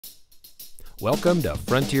Welcome to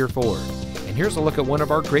Frontier Ford, and here's a look at one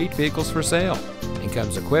of our great vehicles for sale. It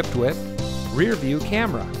comes equipped with rear view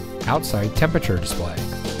camera, outside temperature display,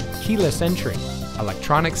 keyless entry,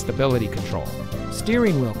 electronic stability control,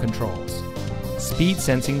 steering wheel controls, speed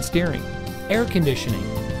sensing steering, air conditioning,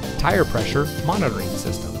 tire pressure monitoring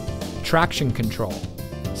system, traction control,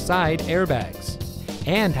 side airbags,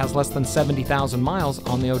 and has less than 70,000 miles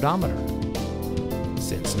on the odometer.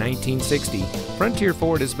 Since 1960, Frontier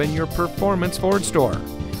Ford has been your performance Ford store.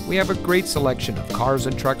 We have a great selection of cars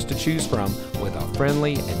and trucks to choose from with a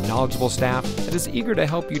friendly and knowledgeable staff that is eager to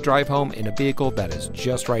help you drive home in a vehicle that is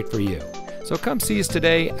just right for you. So come see us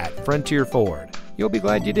today at Frontier Ford. You'll be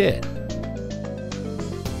glad you did.